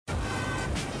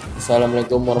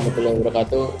Assalamualaikum warahmatullahi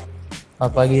wabarakatuh.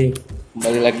 Selamat pagi,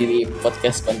 Kembali lagi di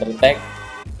podcast Counter Attack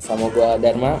sama gua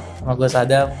Dharma. sama gue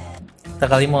Saddam. Kita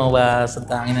kali mau bahas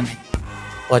tentang ini nih,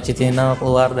 Pochettino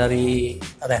keluar dari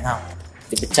Tottenham.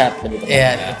 Dipecat begitu.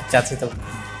 Iya, dipecat situ.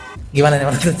 Gimana nih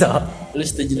menurut lo? Lu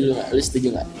setuju dulu nggak? Lu setuju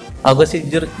nggak? Oh, gue sih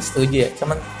jujur setuju ya.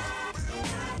 Cuman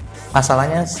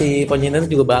masalahnya si Pochettino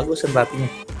itu juga bagus kan pelatihnya.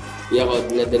 Ya kalau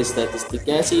dilihat dari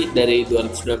statistiknya sih dari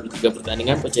 293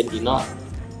 pertandingan Pochettino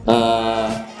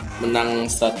menang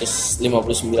 159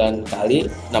 kali,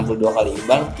 62 kali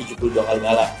imbang, 72 kali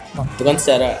kalah. Itu kan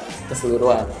secara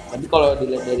keseluruhan. Tapi kalau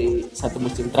dilihat dari satu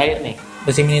musim terakhir nih,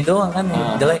 Musim ini doang kan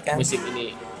yang jelek kan. musim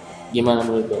ini gimana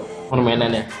menurut lo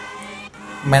permainannya?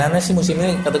 Mainannya sih musim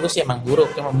ini kata gue sih emang buruk,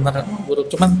 emang bener emang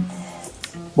buruk. Cuman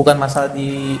bukan masalah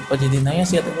di Pochettino-nya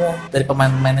sih kata gue, dari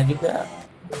pemain-pemainnya juga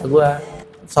kata gue.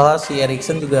 Soalnya si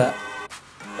Erikson juga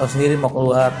tahu sendiri mau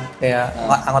keluar, kayak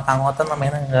anggot-anggotan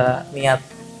mainnya nggak niat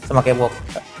sama kayak Bob.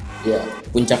 Ya,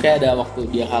 puncaknya ada waktu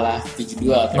dia kalah 7-2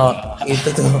 atau No,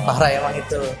 itu tuh parah emang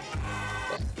itu.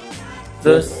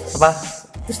 Terus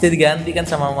dia diganti kan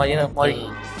sama Mourinho.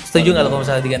 Setuju nggak lo kalau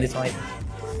misalnya diganti sama itu?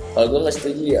 Kalau gue nggak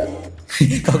setuju ya.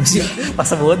 Kalau gue sih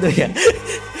masa bodoh ya.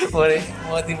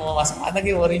 mau masuk mana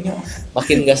gitu Mourinho?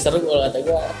 Makin gak seru kalau kata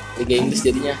gue Liga Inggris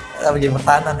jadinya. Apa jadi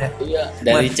pertahanan ya? Iya,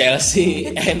 dari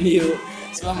Chelsea, MU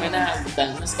semua mainnya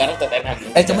bertahan. Sekarang Tottenham.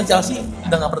 Cuman Chelsea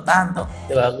udah nggak bertahan tuh.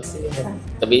 Udah bagus sih.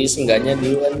 Tapi seenggaknya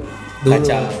dulu kan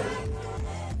kacau.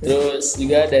 Terus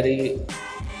juga dari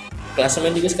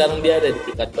klasemen juga sekarang dia ada di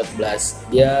peringkat 14.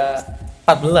 Dia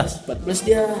 14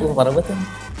 dia. Parah banget kan.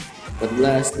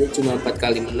 14 dia cuma 4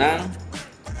 kali menang.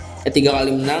 3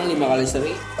 kali menang, 5 kali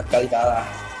seri, 4 kali kalah.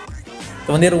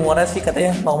 Cuman dia rumornya sih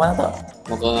katanya mau mana tuh?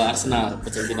 Mau ke Arsenal,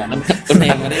 Pochettino kan.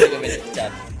 Kemarin juga main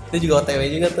dipecat. Itu juga OTW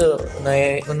juga tuh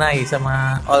Unai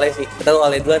sama Ole sih. Kita tahu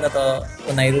Ole duluan atau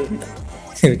Unai dulu?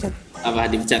 Dipecat. Apa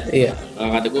dipecat? Iya. Kalau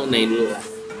kata gue naik dulu lah.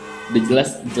 Udah jelas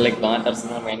jelek banget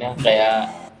Arsenal mainnya kayak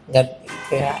Nggak,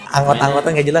 kayak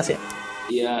anggot-anggotan nggak jelas ya.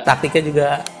 iya. Taktiknya juga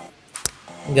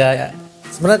nggak.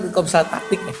 Sebenarnya kalau misalnya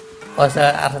taktik nih, kalau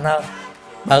misalnya Arsenal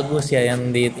bagus ya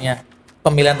yang di itunya,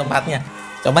 pemilihan tempatnya.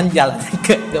 Cuman jalannya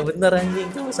nggak bener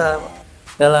anjing tuh misalnya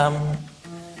dalam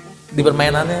di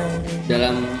permainannya,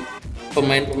 Dalam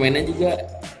pemain-pemainnya juga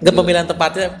nggak pemilihan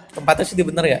tempatnya sih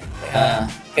bener ya.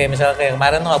 Kayak misalnya kayak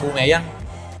kemarin tuh Aubameyang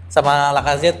sama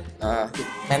Lacazette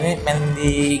main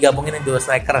digabungin dua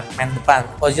striker, main depan,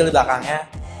 Ozil di belakangnya,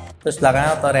 terus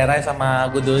belakangnya Torreira sama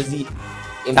Guendouzi.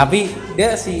 Tapi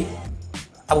dia si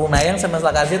Aubameyang sama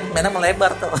Lacazette mainnya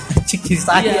melebar tuh, ciki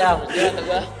saya. Iya, kata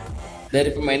gua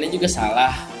dari pemainnya juga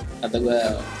salah kata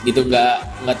gua gitu,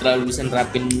 nggak terlalu bisa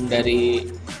nerapin dari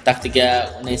taktiknya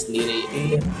Unai sendiri.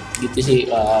 Iya. Gitu sih.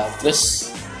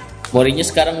 Terus Mourinho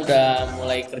sekarang udah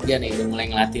mulai kerja nih, udah mulai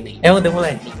ngelatih nih. Udah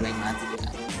mulai. Ngelatih dia.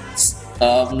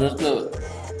 Menurut lu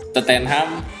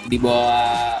Tottenham di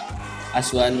bawah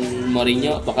asuhan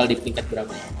Mourinho bakal di peringkat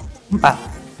berapa ya?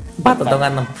 4 atau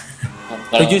 6?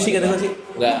 7 sih kata gue sih.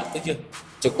 Enggak, 7.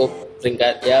 cukup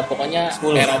peringkat ya pokoknya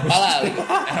 10. Eropa lah.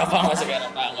 Eropa masuk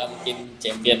Eropa, nggak mungkin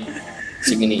champion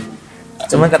segini.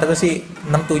 Cuman kata gue sih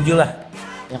 6-7 lah.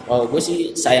 Ya kalau gue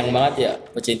sih sayang banget ya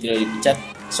Pochettino dipecat,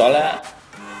 soalnya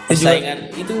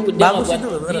persaingan itu dia bagus ngebuat, itu,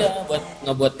 bener.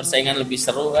 iya, buat persaingan lebih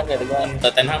seru kan kata gue.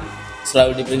 Tottenham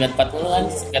selalu di peringkat 40 kan,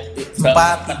 peringkat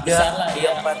 4 besar lah,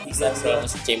 iya 4 besar selalu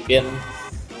masuk champion.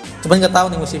 Cuman nggak tahu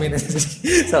nih musim ini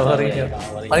sama Mourinho.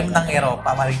 Mourinho. Paling menang Eropa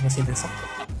paling musim besok.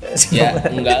 Ya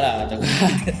enggak lah kata gue.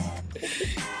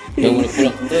 Yang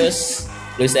muluk-muluk. Terus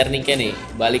Luis Enrique nih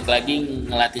balik lagi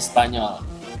ngelatih Spanyol.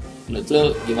 Menurut lu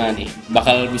gimana nih?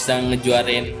 Bakal bisa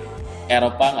ngejuarin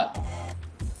Eropa nggak?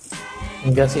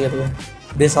 Enggak sih itu.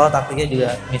 Dia soal taktiknya juga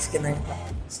miskin ya.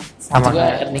 Sama juga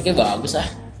kayak Enrique bagus lah.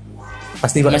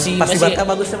 pasti masih- Barca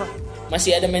bagus sama.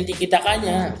 Masih ada main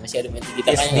tiki-takanya, nggak sedikit,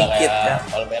 kayak kan.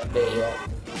 Valverde ya.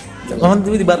 Cuman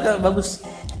di Barca bagus.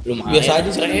 Lumayan. Biasa aja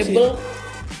sih.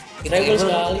 Treble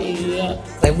sekali, iya.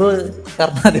 Treble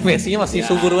karena ada Messi-nya masih Ya.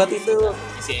 subur banget itu.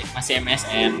 Masih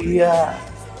MSN. Iya.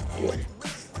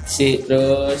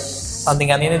 Terus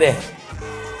Tandingan ini deh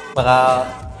bakal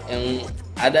yang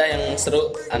ada yang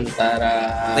seru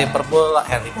antara Liverpool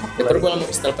sama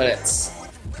Crystal Palace.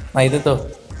 Nah itu tuh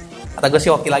kata gue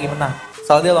sih hoki lagi menang.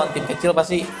 Soalnya dia lawan tim kecil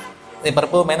pasti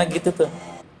Liverpool mainnya gitu tuh.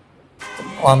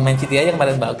 Lawan Man City aja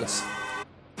kemarin bagus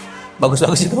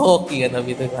itu hoki kan,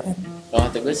 tapi itu kemarin Kalau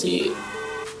kata gue sih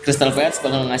Crystal Palace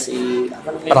bakal ngasih apa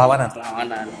namanya?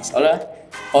 Perlawanan. Soalnya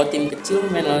kalau tim kecil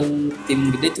main lawan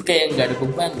tim gede tuh kayak nggak ada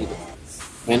beban gitu.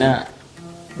 Mainnya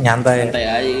nyantai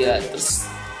aja ya. Terus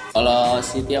kalau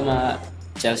City sama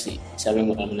Chelsea siapa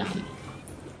yang bakal menang?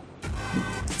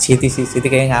 City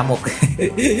kayak ngamuk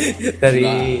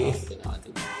dari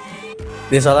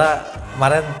dia soalnya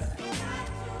kemarin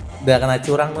udah kena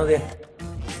curang tuh dia.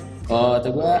 Oh, itu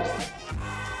gua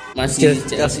masih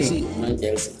Chelsea.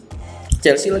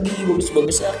 Chelsea lagi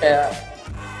bagus-bagusnya kayak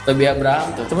Toby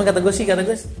Abraham tuh. Cuman kata gue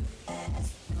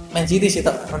Man City sih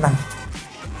tuh menang.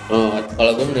 Oh,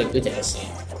 kalau gue menurut gue Chelsea.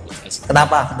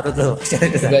 Kenapa menurut lu?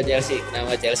 Gue Chelsea,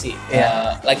 kenapa Chelsea?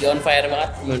 Yeah. Lagi on fire banget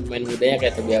pemain mudanya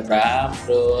kayak Toby Abraham,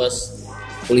 terus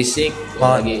Pulisic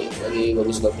lagi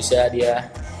bagus-bagusnya dia.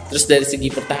 Terus dari segi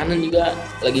pertahanan juga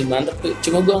lagi mantep tuh.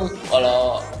 Cuma gue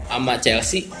kalau sama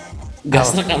Chelsea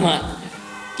gasrak sama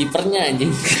kipernya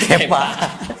anjing. Kepa.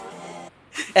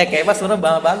 Kepa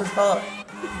sebenarnya bagus kok.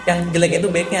 Yang jelek itu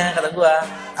backnya kata gue.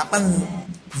 Kapan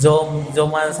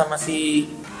Zoman sama si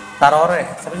Tarore,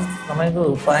 siapa sih namanya gue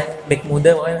lupa, back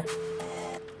muda pokoknya.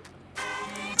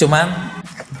 Cuman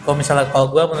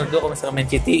menurut gue kalau misalnya Man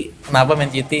City, kenapa Man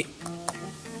City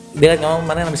dia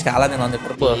kemarin habis kalah nih lawan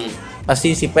Liverpool.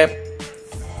 Pasti si Pep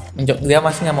dia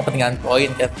masih nggak mau ketinggalan poin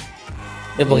kan.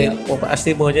 Dia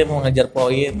pasti mau ngejar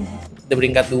poin di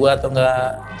peringkat 2 atau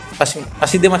enggak,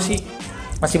 pasti dia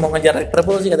masih mau ngejar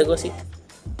Liverpool sih kata gue sih.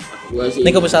 Ini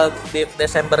kalau misal di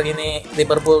Desember ini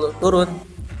Liverpool turun,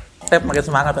 Pep makin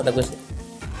semangat kata gue sih.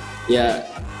 Ya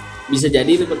bisa jadi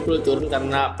Liverpool turun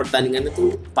karena pertandingannya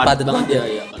tuh padat banget ya.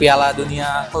 Piala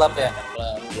Dunia klub ya.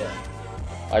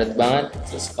 Padat banget.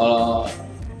 Terus kalau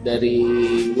dari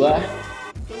gua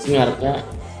sih ngarepnya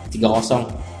 3-0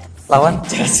 lawan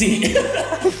Chelsea.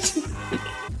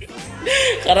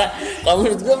 Karena kalau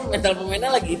menurut gua mental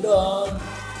pemainnya lagi down.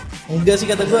 Enggak sih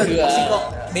kata gue, pasti kok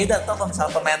beda tuh kalau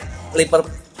misalnya pemain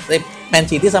Man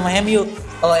City sama MU.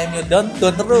 Kalau MU down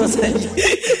terus.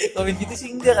 Kalau Man City sih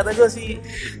enggak kata gue sih.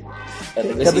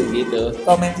 Kata gue sih gitu.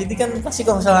 Kalau Man City kan pasti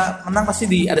kalau misalnya menang pasti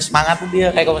ada semangat tuh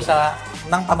dia. Kayak kalau misalnya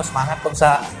menang tambah semangat, kalau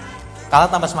misalnya kalah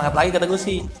tambah semangat lagi kata gue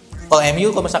sih. Kalau MU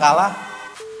kalau misalnya kalah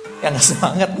ya nggak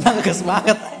semangat, menang nggak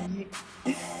semangat.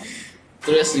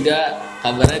 Terus juga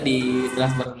kabarnya di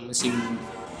transfer musim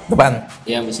depan.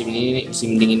 Ya musim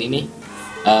dingin ini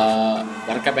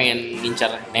Barca pengen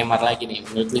ngincar Neymar lagi nih.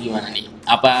 Menurut lu gimana nih?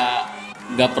 Apa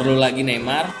nggak perlu lagi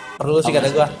Neymar? Perlu sih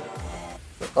kata gue.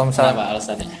 Kalau misalnya apa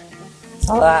alasannya?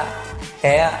 Soalnya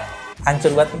kayak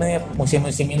hancur banget nih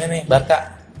musim-musim ini nih.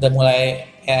 Barca udah mulai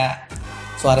kayak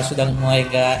Suarez sudah mulai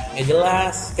gak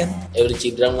jelas kan. Ya udah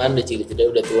cedera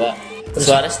udah tua. Terus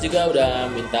Suarez juga udah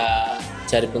minta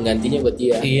cari penggantinya buat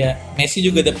dia. Iya, Messi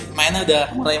juga mainnya udah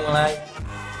mulai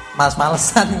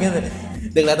males-malesan gitu.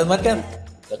 Udah kelihatan banget kan?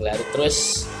 Udah kelihatan. Terus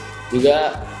juga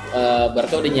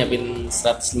Barca udah nyiapin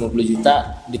 150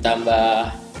 juta ditambah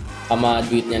sama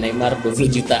duitnya Neymar 20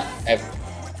 juta.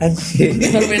 Anjir.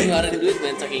 Neymar pengen ngeluarin duit,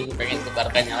 pengen ke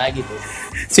Barkanya lagi tuh.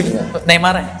 Si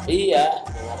Neymar ya? Iya,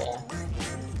 Neymar ya.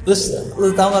 Terus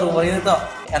lu tahu nggak rumor ini tuh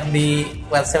yang di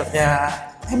website-nya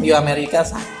MU Amerika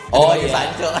Oh iya.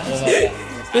 Sancho.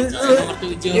 Nomor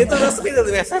 7. Itu resmi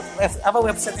dari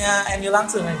website-nya MU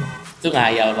langsung aja. Itu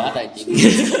ngayal banget aja.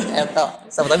 Eto,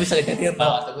 sama bisa kejadian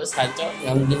tuh. Terus Sancho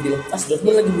nggak mungkin dilepas,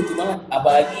 Dortmund lagi butuh banget.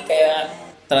 Apalagi kayak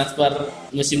transfer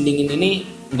musim dingin ini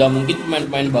nggak mungkin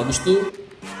pemain-pemain bagus tuh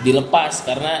dilepas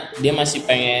karena dia masih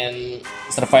pengen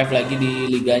survive lagi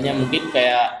di liganya. Mungkin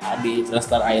kayak di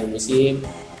transfer akhir musim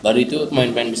baru itu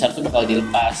pemain-pemain besar tuh bakal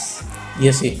dilepas.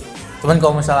 Iya sih. Cuman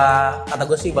kalau misalnya kata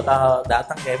gue sih bakal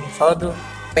datang kayak MU, soalnya tuh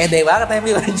pede banget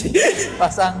MU aja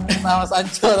pasang nama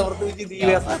Sancho nomor 7 di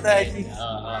website aja.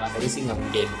 Tadi sih nggak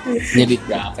mungkin. Jadi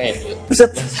berapa ya tuh?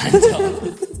 Sancho.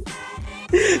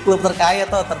 Klub terkaya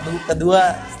tuh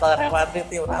kedua setelah Real Madrid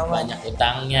tim ramai. Banyak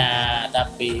utangnya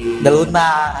tapi udah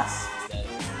lunas.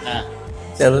 Nah,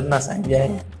 udah lunas aja.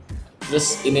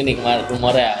 Terus ini nih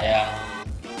rumornya yang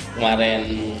kemarin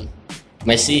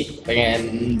Messi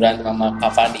pengen berantem sama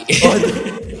Cavani. Oh,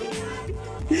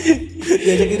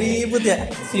 diajak ribut ya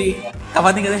si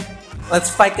Cavani katanya. Let's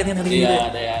fight kan yang tadi.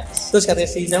 Iya, ada ya. Terus katanya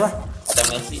si siapa? Kata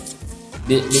Messi,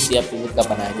 dia siap ribut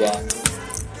kapan aja.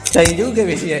 Saya juga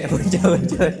Messi ya, jauh.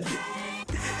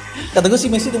 Kata gue si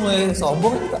Messi udah mulai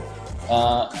sombong kan Pak?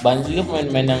 Banyak juga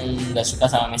pemain-pemain yang nggak suka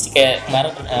sama Messi, kayak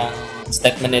kemarin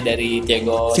statementnya dari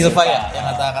Thiago Silva ya,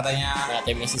 yang katanya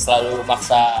Messi selalu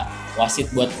maksa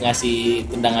wasit buat ngasih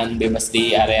tendangan bebas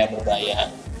di area berbahaya.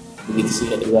 Begitu sih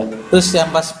kata gue. Terus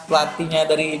yang pas pelatihnya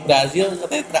dari Brazil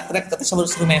katanya teriak-teriak katanya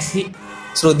suruh Messi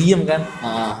suruh diem kan.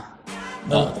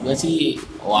 Gue sih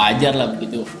wajar lah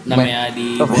begitu. Namanya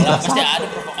di bola pasti ada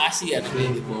provokasi ya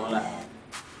namanya di bola.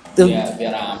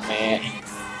 Biar rame.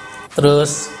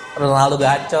 Terus Ronaldo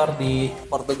gacor di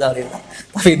Portugal itu,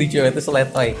 tapi di Juventus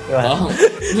seletoy. Oh,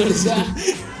 menurut gue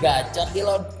gacor dia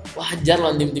wajar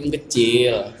lawan tim-tim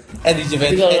kecil. Di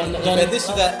Juventus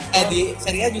juga di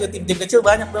Serie A juga tim-tim kecil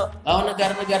banyak bro. Lawan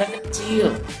negara-negara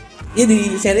kecil. Iya di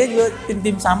Serie A juga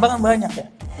tim-tim samba kan banyak ya.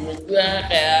 Menurut gue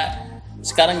kayak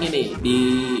sekarang gini di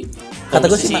kata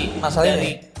gue sih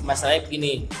masalahnya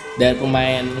gini, dari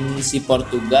pemain si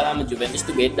Portugal sama Juventus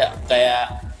tuh beda.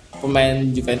 Kayak pemain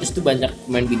Juventus tuh banyak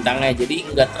pemain bintangnya, jadi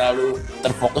nggak terlalu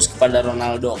terfokus kepada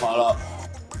Ronaldo. Kalau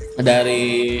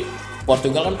dari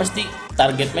Portugal kan pasti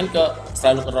target man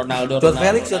selalu ke Ronaldo. John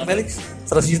Felix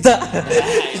 100 juta.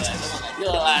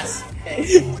 Jelas.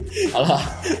 Kalau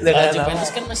Juventus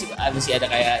kan masih ada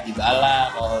kayak Dybala,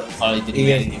 kalau itu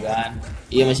kan.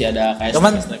 Iya masih ada kayak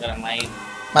striker yang lain.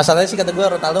 Masalahnya sih kata gue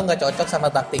Ronaldo nggak cocok sama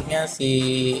taktiknya si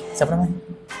siapa namanya?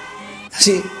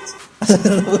 Si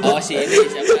ini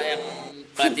siapa yang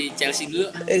pelatih Chelsea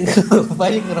dulu?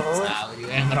 Banyak ngerokok. Tahu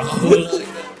juga yang ngerokok dulu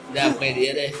itu. Udah apa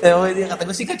dia deh. Dia kata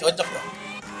gue sih gak cocok bro.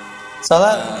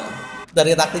 Soalnya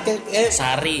dari taktiknya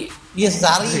Sari. Iya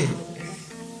Sari.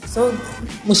 So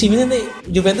musim ini nih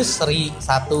Juventus seri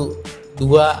 1-2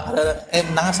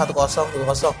 menangnya 1-0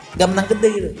 2-0. Gak menang gede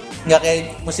gitu. Gak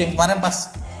kayak musim kemarin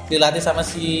pas dilatih sama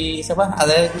si siapa?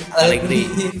 Allegri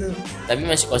itu. Tapi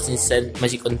masih konsisten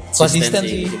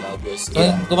sih. Bagus.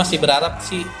 Ya. Gue masih berharap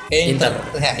sih kayak Inter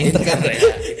kan.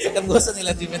 Kan gue seneng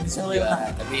lihat Juventus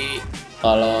ya, tapi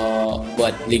kalau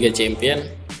buat Liga Champion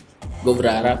gue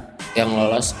berharap yang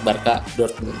lolos Barca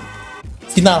Dortmund.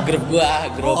 Final grup gua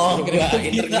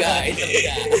Inter enggak.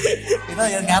 Final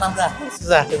yang ngarap dah.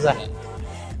 Susah.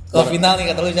 Kalau final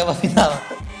nih kata lu siapa final?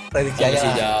 Prediksi aja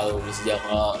masih jauh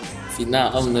kalau final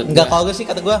menurut enggak, kalau gue sih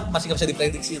kata gue masih gak bisa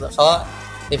diprediksi loh. Soalnya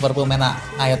Liverpool main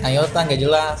ayot-ayotan gak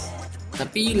jelas.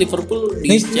 Tapi Liverpool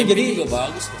di Champions juga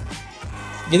bagus loh.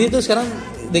 Jadi itu sekarang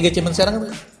Liga Champions sekarang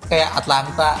kayak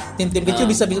Atlanta, tim-tim kecil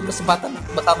bisa kesempatan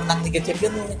bakal menang Liga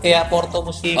Champions kayak Porto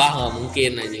musim. Wah, nggak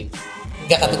mungkin anjing.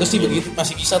 Enggak, kata gue sih begitu,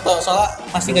 masih bisa toh. Soalnya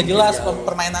masih gak jelas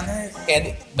permainannya,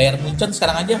 kayak Bayern Munchen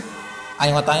sekarang aja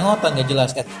ayot-ayotan gak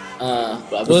jelas kan.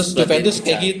 Terus Juventus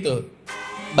kayak gitu.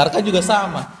 Barca juga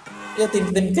sama. Ya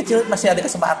tim-tim kecil masih ada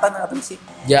kesempatan atau sih?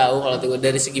 Jauh kalau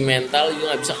dari segi mental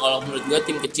juga nggak bisa. Kalau menurut gue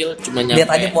tim kecil cuma nyampe.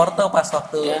 Lihat aja Porto pas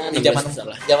waktu di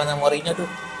zaman Mourinho tuh.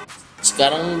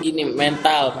 Sekarang gini,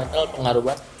 mental pengaruh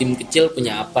banget. Tim kecil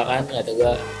punya apa kan kata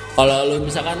gue. Kalau lu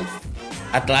misalkan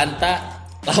Atlanta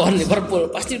lawan Liverpool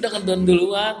pasti udah ngedon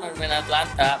duluan main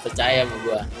Atlanta, percaya sama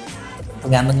gue.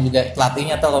 Tergantung juga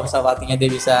pelatihnya, atau kalau misalnya pelatihnya dia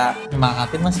bisa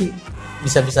nyemangatin masih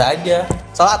bisa-bisa aja.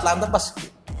 Soalnya Atlanta pas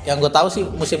yang gue tahu sih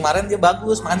musim kemarin dia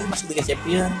bagus, makanya dia masuk Liga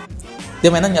Champions. Dia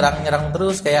mainnya nyerang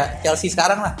terus kayak Chelsea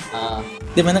sekarang lah.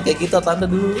 Dia mainnya kayak gitu Atlanta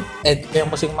dulu. Yang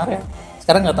musim kemarin.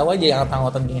 Sekarang nggak tahu aja yang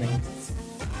angkatan gini.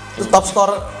 Terus top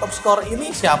skor ini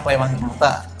siapa emang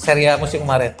kata Serie A musim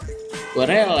kemarin?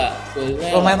 Guardiola.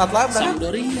 Pemain Atlanta.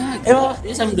 Sampdoria.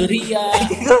 Dia Sampdoria.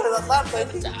 Atlanta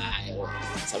itu.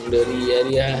 Sampdoria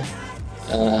dia.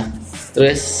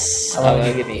 Terus apa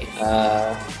lagi nih?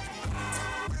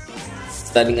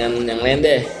 Pertandingan yang lain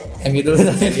deh. MU dulu.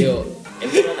 MU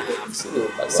mana sih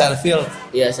lupa. Sheffield.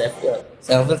 Iya,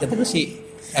 Sheffield Kita tuh sih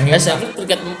MU. Sheffield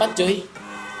peringkat 4 coy.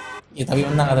 Ya tapi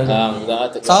menang atau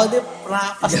enggak. Soalnya dia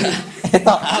pernah pas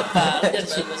apa?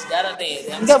 Jangan sejarah nih.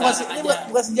 Enggak, maksudnya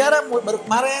bukan sejarah, baru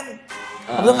kemarin.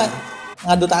 Aku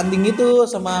ngadu tanding itu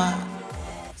sama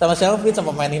Sheffield,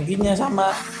 sama pemain intinya,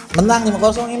 sama menang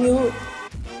 5-0 MU.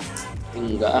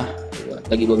 Enggak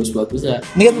lagi bagus-bagus ya.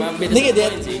 Ini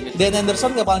Dan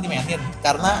Anderson gak paling dimainin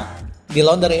karena di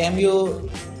loan dari MU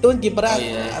itu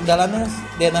kipernya andalannya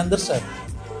Dan Anderson.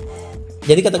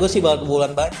 Jadi kata gue sih bakal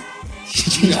kebobolan banyak.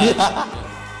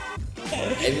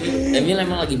 MU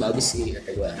memang lagi bagus sih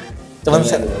kata gue. Cuman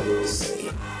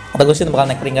kata gue sih bakal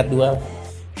naik peringkat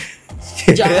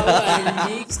 2. Jauh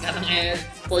anjing. Sekarang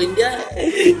poin dia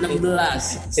 16.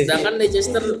 Sedangkan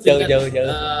Leicester jauh.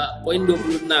 Poin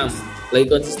 26. Lagi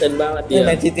konsisten banget dia.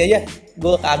 Man City aja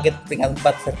gue kaget peringkat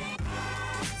 4.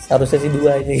 Seharusnya sih 2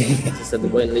 aja.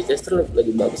 1 poin. Leicester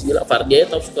lagi bagus gila. Vardy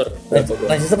top skor.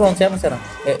 Leicester lawan siapa sekarang?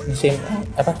 Musim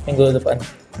apa? Minggu depan.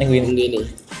 Minggu ini.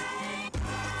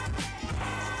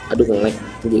 Aduh nge-lag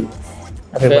anjing.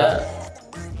 Kayak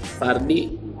Vardy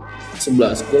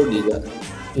 11 gol gila.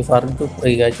 Vardy tuh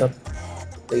lagi gacor.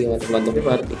 Lagi mantap-mantapnya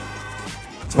Vardy.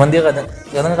 Cuman dia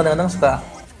kadang-kadang suka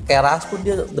kayak Rashford,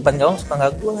 dia depan gawang suka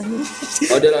nggak gol anjing.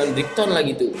 Dia lawan Brighton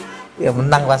lagi tuh. Ya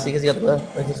menang pasti sih kata gue.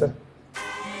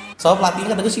 Soal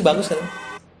pelatihnya kata gue sih bagus kan.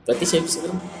 Pelatih siapa sih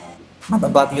sekarang?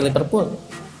 Mantan pelatih Liverpool.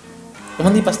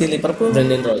 Cuman dia pas di Liverpool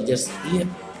Brendan Rodgers. Iya.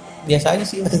 Biasa aja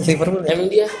sih pas di Liverpool.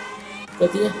 Emang dia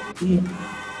pelatihnya? Iya.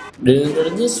 Brendan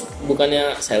Rodgers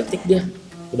bukannya Celtic dia?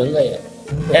 Udah enggak ya?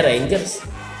 Rangers.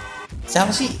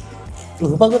 Siapa sih?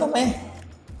 lupa gue namanya.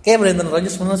 Kayak Brandon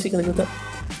Rodgers bener sih kata gue tuh.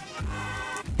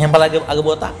 Yang paling agak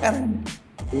botak kan.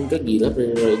 Enggak, gila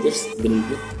Brandon Rodgers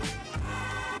gendut.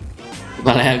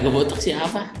 Kepala agak botak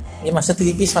siapa? Ya masih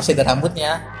tipis, masih ada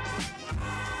rambutnya.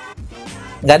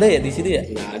 Nggak ada ya di situ ya?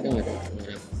 Nggak ada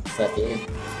pelatihnya.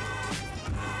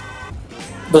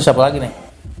 Terus siapa lagi nih?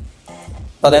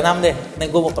 Tottenham deh. Nih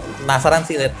gue mau penasaran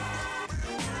sih liat.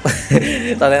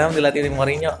 Tottenham dilatih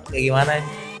Mourinho kayak gimana?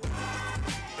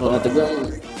 Kalau kata gue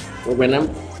Tottenham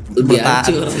lebih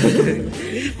hancur.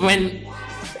 Main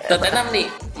Tottenham nih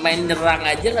main nyerang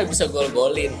aja nggak bisa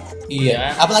gol-golin.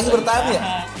 Iya. Apalagi bertahan ya.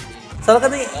 Soalnya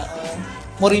kan nih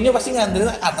Mourinho pasti ngandelin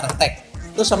counter attack.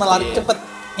 Terus sama lari cepet.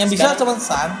 Yang bisa cuma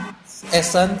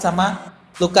Essen sama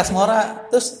Lucas Moura.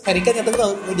 Terus Harry Kane yang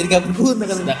tuh jadi gak berguna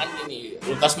kan. Sedangkan gini,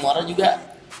 Lucas Moura juga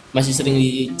masih sering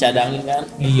dicadangin kan.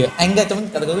 Iya. Enggak, cuman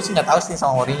kata gue sih nggak tahu sih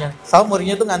sama Mourinho. Soalnya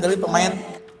Mourinho tuh ngandelin pemain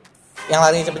yang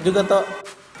larinya cepet juga tuh.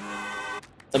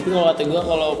 Tapi kalau kata gue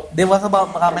kalau dia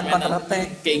bakal main counter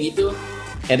attack kayak gitu,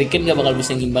 Harry Kane gak bakal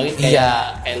bisa ngimbangin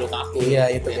kayak Lukaku.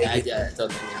 Iya, itu kayak aja gitu.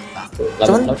 contohnya Lukaku.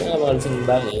 Cuman Lukaku gak bakal bisa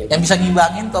ngimbangin. Yang bisa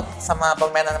ngimbangin top sama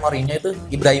permainan Mourinho itu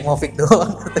Ibrahimovic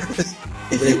doang.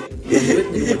 Ibrahimovic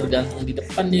tergantung di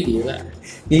depan dia gila.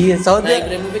 Iya, soalnya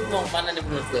Ibrahimovic mau mana nih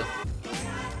menurut lo?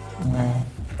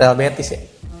 Real Betis ya.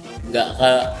 Enggak,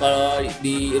 kalau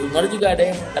di rumor juga ada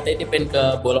yang katanya dia pengen ke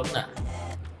Bologna.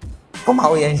 Kok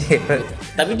mau ya anjir?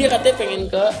 Tapi dia katanya pengen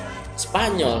ke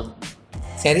Spanyol.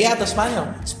 Serie A atau Spanyol?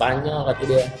 Spanyol kata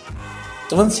dia.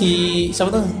 Cuman si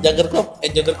siapa tuh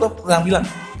Jurgen Klopp pernah bilang,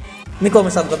 ini kalau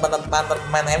misalnya mantan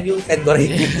pemain MU kan goreng.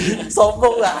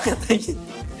 Sombong lah katanya.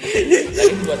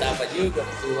 Tapi buat apa juga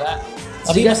tua.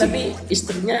 Tapi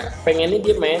istrinya pengennya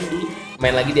dia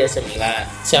main lagi di AC Milan.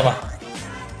 Siapa?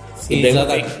 Si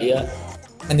Zlatan. Iya.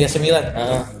 Main di AC Milan.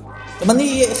 Cuman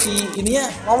nih si ininya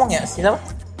ngomong ya, si siapa?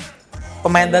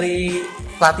 Pemain dari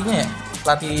pelatihnya ya?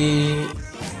 Pelatih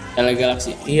LA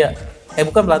Galaxy. Iya.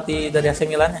 Bukan pelatih dari AC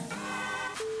Milan-nya.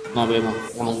 Nah, memang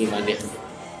ngomong gimana dia?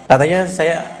 Katanya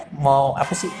saya mau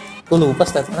apa sih? Gue lupa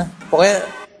statementnya. Pokoknya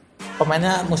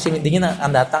pemainnya musim dingin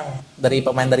akan datang dari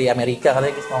pemain dari Amerika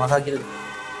katanya gitu, kalau nggak salah gitu.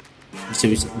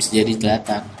 Bisa jadi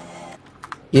Zlatan.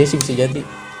 Iya sih bisa jadi.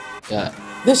 Ya.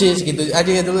 Udah sih segitu aja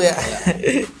ya dulu ya.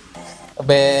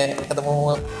 Sampai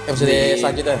ketemu episode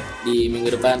selanjutnya di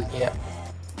minggu depan. Iya.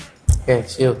 Oke,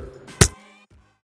 see you.